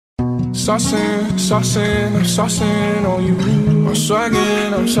Saucing on you. I'm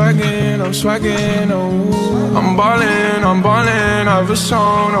swagging, oh. I'm ballin', I've a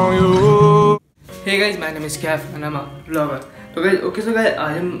song on you. Hey guys, my name is Kaf and I'm a vlogger. तो guys, okay so guys,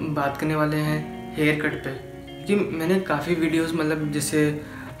 आज हम बात करने वाले हैं hair cut पे, क्योंकि मैंने काफ़ी वीडियोस मतलब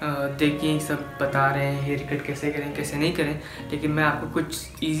जैसे देखी, सब बता रहे हैं हेयर कट कैसे करें कैसे नहीं करें, लेकिन मैं आपको कुछ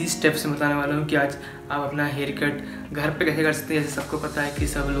इजी स्टेप्स बताने वाला हूँ कि आज आप अपना हेयर कट घर पे कैसे कर सकते हैं। जैसे सबको पता है कि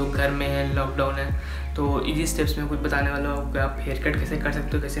सब लोग घर में हैं, लॉकडाउन है, तो इजी स्टेप्स में कुछ बताने वाला हूँ कि आप हेयर कट कैसे कर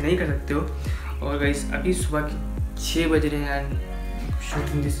सकते हो कैसे नहीं कर सकते हो। और गाइस अभी सुबह के 6 बज रहे हैं and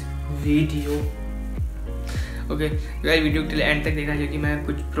shooting this video. Okay guys, video till and तक देखना, क्योंकि मैं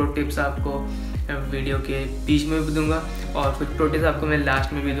कुछ प्रो टिप्स आपको वीडियो के बीच में भी दूंगा और कुछ प्रो टिप्स आपको मैं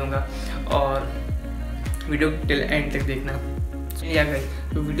लास्ट में भी दूंगा, और वीडियो टिल एंड तक देखना। या गाइस,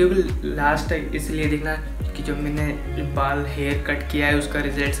 तो वीडियो को लास्ट तक इसलिए देखना कि जो मैंने बाल हेयर कट किया है उसका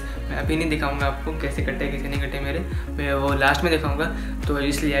रिजल्ट्स मैं अभी नहीं दिखाऊंगा आपको, कैसे कटे कैसे नहीं कटे मेरे, मैं वो लास्ट में दिखाऊंगा, तो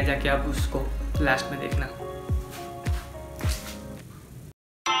इसलिए जाके आप उसको लास्ट में देखना।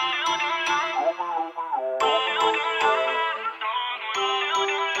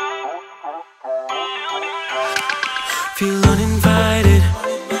 Feel uninvited,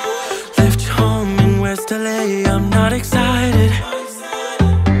 left home in West LA, I'm not excited,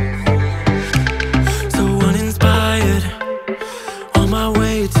 so uninspired, on my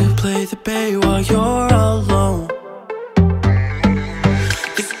way to play the bay while you're alone.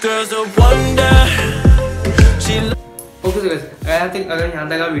 This girl's a wonder, she अगर यहाँ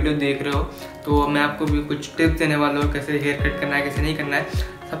तक आप वीडियो देख रहे हो तो मैं आपको भी कुछ टिप्स देने वाला हूँ कैसे हेयर कट करना है कैसे नहीं करना है।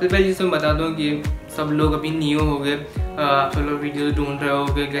 सबसे पहले चीज़ मैं बता दूँ कि सब लोग अभी न्यू हो गए, आप सब लोग वीडियो ढूंढ रहे हो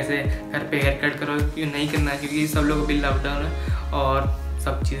कि कैसे घर पे हेयर कट करो, क्यों नहीं करना है, क्योंकि सब लोग अभी लॉकडाउन है और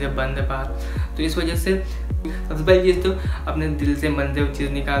सब चीज़ें बंद है बाहर। तो इस वजह से सबसे पहली चीज़ तो अपने दिल से मन से वो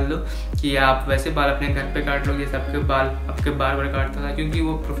चीज़ निकाल दो कि आप वैसे बाल अपने घर पे काट लो जैसे आपके बार बार काटता था, क्योंकि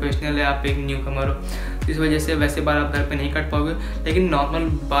वो प्रोफेशनल है, आप एक न्यू कमर हो, तो इस वजह से वैसे बाल आप घर पे नहीं काट पाओगे, लेकिन नॉर्मल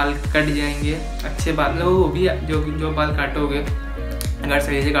बाल कट जाएंगे अच्छे बाल, मतलब वो भी जो बाल काटोगे अगर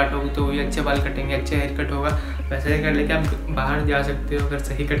सही से काटोगे तो वो भी अच्छे बाल कटेंगे, अच्छा हेयर कट होगा। वैसे ही कर लेके आप बाहर जा सकते हो अगर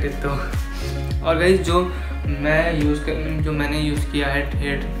सही कटे तो। और गाइस, जो मैंने यूज़ किया है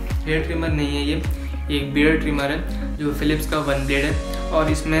हेयर ट्रिमर नहीं है, ये एक बियर्ड ट्रिमर है जो फिलिप्स का 1 ब्लेड है, और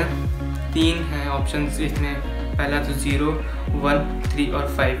इसमें 3 हैं ऑप्शंस इसमें, पहला तो 0, 1, 3 और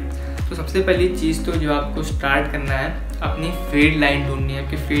 5। तो सबसे पहली चीज़ तो जो आपको स्टार्ट करना है, अपनी फेड लाइन ढूंढनी है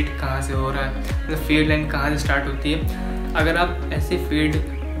कि फेड कहाँ से हो रहा है, मतलब फेड लाइन कहाँ से स्टार्ट होती है। अगर आप ऐसे फेड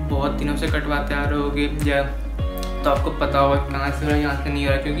बहुत दिनों से कटवाते आ रहे होगे या तो आपको पता होगा कहाँ से हो रहा है, यहाँ से नहीं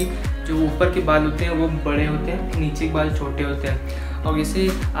हो रहा है, क्योंकि जो ऊपर के बाल होते हैं वो बड़े होते हैं, नीचे के बाल छोटे होते हैं। और जैसे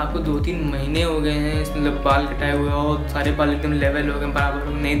आपको 2-3 महीने हो गए हैं मतलब बाल कटाए हुए और सारे बाल एकदम लेवल हो गए, बराबर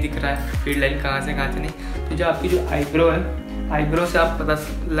नहीं दिख रहा है फेड लाइन कहाँ से नहीं, तो जो आपकी जो आईब्रो है, आईब्रो से आप पता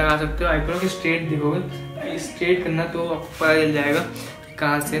लगा सकते हो। आईब्रो के स्ट्रेट देखोगे, स्ट्रेट करना तो आपको पता चल जाएगा कि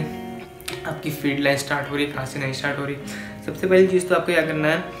कहाँ से आपकी फेड लाइन स्टार्ट हो रही है, कहाँ से नहीं स्टार्ट हो रही। सबसे पहली चीज़ तो आपको क्या करना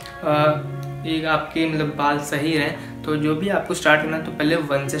है, एक आपके मतलब बाल सही रहें, तो जो भी आपको स्टार्ट करना है तो पहले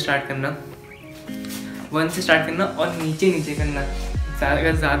 1 से स्टार्ट करना और नीचे करना।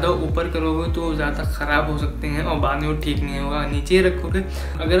 अगर ज़्यादा ऊपर करोगे तो ज़्यादा ख़राब हो सकते हैं और बाद में वो ठीक नहीं होगा। नीचे ही रखोगे,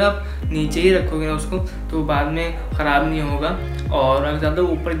 अगर आप नीचे ही रखोगे ना उसको तो बाद में ख़राब नहीं होगा, और अगर ज़्यादा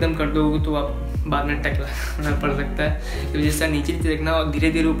ऊपर एकदम कर दोगे तो आप बाद में टकलाना पड़ सकता है। तो जैसा नीचे रखना और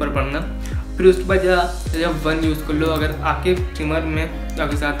धीरे धीरे ऊपर बढ़ना। फिर उसके बाद जब 1 यूज़ कर लो, अगर आपके ट्रिमर में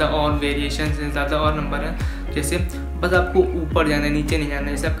अगर ज़्यादा और वेरिएशन हैं, ज़्यादा और नंबर हैं, जैसे बस आपको ऊपर जाना है नीचे नहीं जाना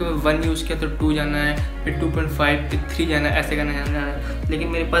है। जैसे आपको 1 यूज़ किया तो 2 जाना है, फिर 2.5, फिर 3 जाना है, ऐसे करना जाना है। लेकिन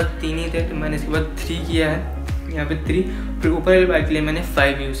मेरे पास 3 ही थे तो मैंने इसके बाद 3 किया है, यहाँ पे 3, फिर ऊपर वाले बाल के लिए मैंने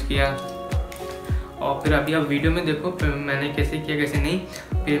 5 यूज़ किया। और फिर अभी आप वीडियो में देखो फिर मैंने कैसे किया कैसे नहीं,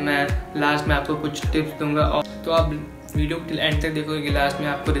 फिर मैं लास्ट में आपको कुछ टिप्स दूंगा, और तो आप वीडियो टिल एंड तक देखोगे कि लास्ट में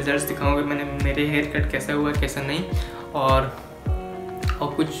आपको रिजल्ट्स दिखाऊंगा मैंने मेरे हेयर कट कैसा हुआ कैसा नहीं, और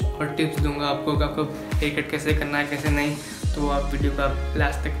कुछ और टिप्स दूंगा आपको कि आपको हेयर कट कैसे करना है कैसे नहीं। तो आप वीडियो का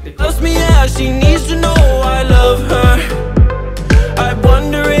लास्ट तक देखो।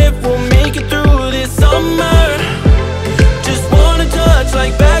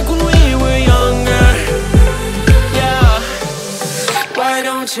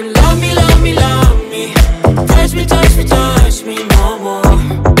 Don't you love me, love me, love me? Touch me, touch me, touch me no more.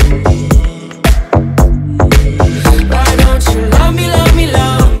 Why don't you love me, love me,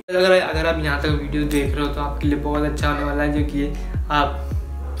 love me? अगर आप यहाँ तक वीडियो देख रहे हो तो आपके लिए बहुत अच्छा होने वाला है, जो कि आप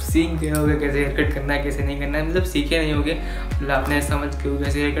सीख गए होगे कैसे हेयर कट करना है कैसे नहीं करना है। मतलब सीखे नहीं होगे, मतलब आपने समझ के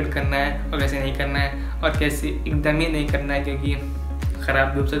कैसे हेयर कट करना है और कैसे नहीं करना है, और कैसे एकदम ही नहीं करना है, क्योंकि ख़राब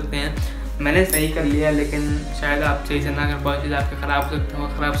भी हो सकते हैं। मैंने सही कर लिया, लेकिन शायद आप सही से ना कर पाओ, चीज़ आपके ख़राब हो सकते हैं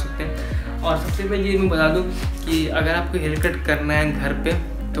और ख़राब हो सकते हैं। और सबसे पहले ये मैं बता दूँ कि अगर आपको हेयर कट करना है घर पे,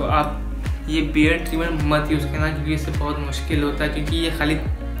 तो आप ये बियर्ड ट्रिमर मत यूज़ करना, क्योंकि इससे बहुत मुश्किल होता है, क्योंकि ये खाली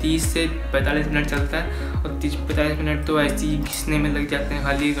 30 से 45 मिनट चलता है और 30-45 मिनट तो ऐसे ही घिसने में लग जाते हैं,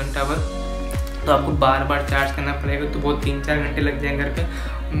 खाली 1 घंटा भर। तो आपको बार बार चार्ज करना पड़ेगा, तो बहुत 3-4 घंटे लग जाएंगे घर पे।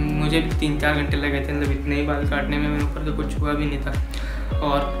 मुझे भी 3-4 घंटे लगे थे, मतलब इतने ही बाल काटने में, मेरे ऊपर तो कुछ हुआ भी नहीं था।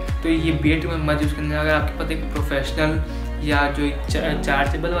 और तो ये बियर्ड ट्रिमर मत यूज़ करना। अगर आपके पास एक प्रोफेशनल या जो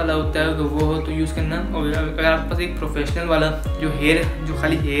चार्जेबल वाला होता है वो हो तो यूज़ करना। और अगर आपके पास एक प्रोफेशनल वाला जो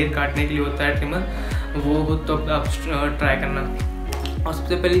खाली हेयर काटने के लिए होता है ट्रिमर, वो हो तो आप ट्राई करना। और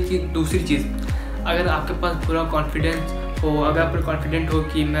सबसे पहली चीज़, दूसरी चीज़, अगर आपके पास पूरा कॉन्फिडेंस हो, अगर आप कॉन्फिडेंट हो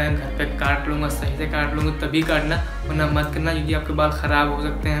कि मैं घर पे काट लूँगा, सही से काट लूँगा, तभी काटना, वरना मत करना, क्योंकि आपके बाल ख़राब हो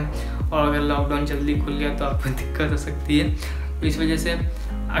सकते हैं। और अगर लॉकडाउन जल्दी खुल गया तो आपको दिक्कत हो सकती है। तो इस वजह से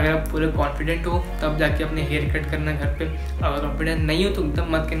अगर आप पूरे कॉन्फिडेंट हो तब जाके अपने हेयर कट करना घर पे। अगर कॉन्फिडेंट नहीं हो तो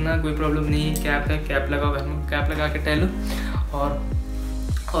एकदम मत करना, कोई प्रॉब्लम नहीं है। कैप है, कैप लगाओ घर में, कैप लगा के टहलो। और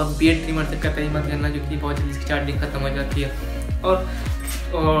बियर्ड ट्रिमर से कतई मत करना, जो कि बहुत जल्दी इसकी चार्जिंग ख़त्म हो जाती है। और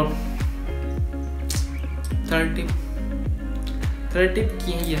थर्ड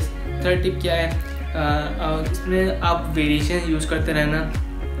टिप क्या है, इसमें आप वेरिएशन यूज़ करते रहना।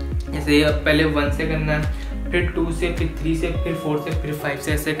 जैसे पहले 1 से करना, फिर 2 से, फिर 3 से, फिर 4 से, फिर 5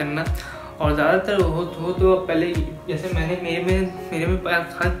 से, ऐसे करना। और ज़्यादातर हो तो पहले, जैसे मेरे में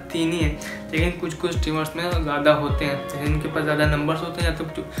खाली 3 ही है, लेकिन कुछ ट्रिमर्स में ज़्यादा होते हैं, जैसे इनके पास ज़्यादा नंबर्स होते हैं, या तो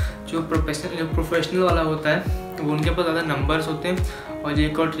जो प्रोफेशनल वाला होता है वो उनके पास ज़्यादा नंबर्स होते हैं। और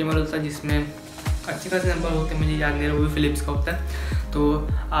एक और ट्रिमर होता है जिसमें अच्छे खासे नंबर होते हैं, मुझे याद नहीं रहा, वो भी फिलिप्स का होता है। तो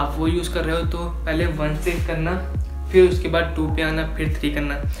आप वो यूज़ कर रहे हो तो पहले 1 से करना, फिर उसके बाद 2 पे आना, फिर 3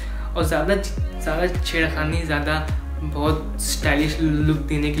 करना। और ज़्यादा छेड़खानी, ज़्यादा बहुत स्टाइलिश लुक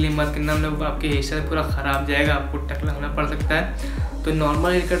देने के लिए मत करना, मतलब आपके हेयर स्टाइल पूरा ख़राब जाएगा, आपको टक लगना पड़ सकता है। तो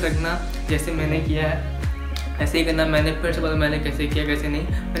नॉर्मल हेयर कट रखना, जैसे मैंने किया है ऐसे ही करना। मैंने फिर से पता मैंने कैसे किया कैसे नहीं।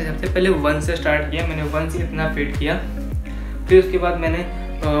 मैंने सबसे पहले 1 से स्टार्ट किया, मैंने 1 से इतना फेड किया, फिर उसके बाद मैंने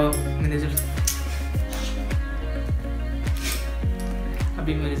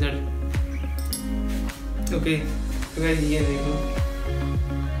अभी मैं रिजल्ट ओके, तो ये देखो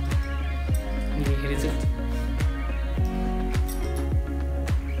ये रिजल्ट।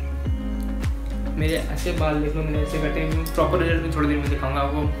 मेरे ऐसे बाल देख लो, मैंने ऐसे कटे। प्रॉपर रिजल्ट में थोड़ी देर में दिखाऊंगा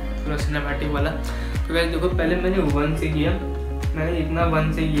आपको, पूरा सिनेमैटिक वाला। तो गाइस देखो, पहले मैंने 1 से किया, मैंने इतना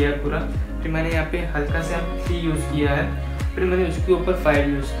 1 से किया पूरा, फिर मैंने यहाँ पे हल्का सा 3 यूज़ किया है, फिर मैंने उसके ऊपर 5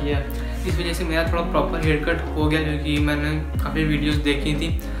 यूज़ किया। इस वजह से मेरा थोड़ा प्रॉपर हेयर कट हो गया, क्योंकि मैंने काफ़ी वीडियोस देखी थी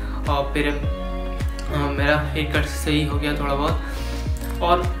और फिर मेरा हेयर कट सही हो गया थोड़ा बहुत।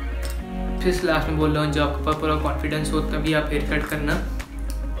 और फिर लास्ट में बोल रहा हूँ, जब आपके पास पूरा कॉन्फिडेंस हो तभी आप हेयर कट करना।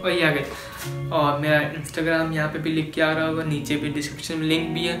 और ये आ गए। और मेरा इंस्टाग्राम यहाँ पे भी लिख के आ रहा होगा, नीचे भी डिस्क्रिप्शन में लिंक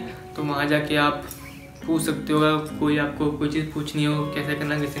भी है, तो वहाँ जाके आप पूछ सकते हो। कोई आपको कोई चीज़ पूछनी हो, कैसे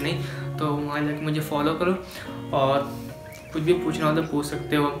करना कैसे नहीं, तो वहाँ जाके मुझे फॉलो करो, और कुछ भी पूछना हो तो पूछ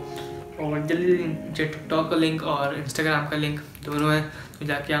सकते हो। और जल्दी टिकटॉक का लिंक और इंस्टाग्राम का लिंक दोनों है, तो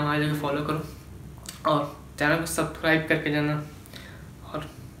जाके आप वहाँ जाके फॉलो करो और चैनल को सब्सक्राइब करके जाना। और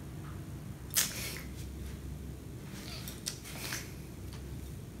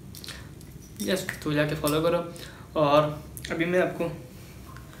यस, तो जाके फॉलो करो। और अभी मैं आपको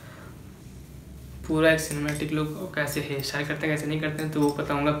पूरा एक सिनेमैटिक लुक कैसे हेयर स्टाइल करते हैं कैसे नहीं करते हैं तो वो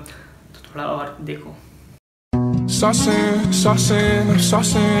बताऊंगा, तो थोड़ा और देखो। Saucing, saucing, I'm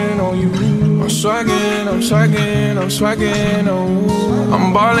saucing on you. I'm swagging, I'm swagging, I'm swagging, oh. I'm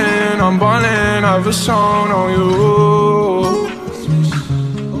ballin', I've a song on you.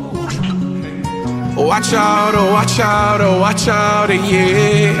 Watch out, oh watch out, oh watch out,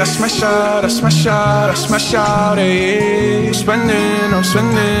 yeah. I smash out, I smash out, I smash out, yeah. I'm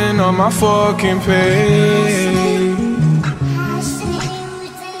spending on my fucking pay.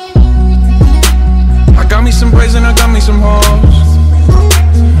 Got me some braids and I got me some hoes.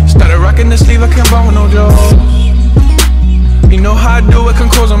 Started rocking the sleeve, I can't buy with no Joes. You know how I do it, can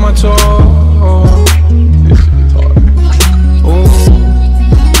close on my toes. Ooh.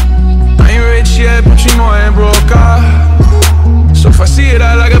 I ain't rich yet, but you know I ain't broke, So if I see it,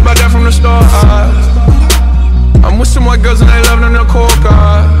 I like it, buy that from the store, I'm with some white girls and they love them the coca,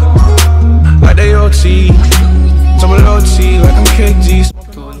 like they OT, double OT, like I'm KGs.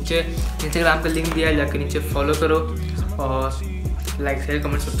 तो नीचे Instagram का link दिया है, जाकर नीचे follow करो और like share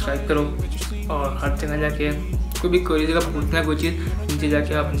comment subscribe करो। और हर जगह जाके कोई जगह पूछना कोई चीज़, नीचे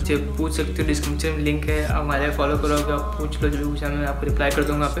जाके आप नीचे पूछ सकते हो, डिस्क्रिप्शन में लिंक है, आप हमारे फॉलो करोगे, आप पूछ लो, जो भी पूछा मैं आपको रिप्लाई कर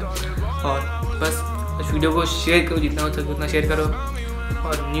दूँगा पे। और बस वीडियो को शेयर करो, जितना हो सके उतना शेयर करो।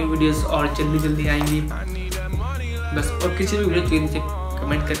 और न्यू वीडियोस और जल्दी आएंगी। बस और किसी भी वीडियो चाहिए नीचे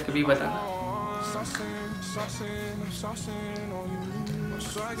कमेंट करके भी बताना।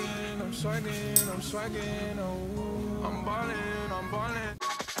 I'm swaggin', I'm ballin'.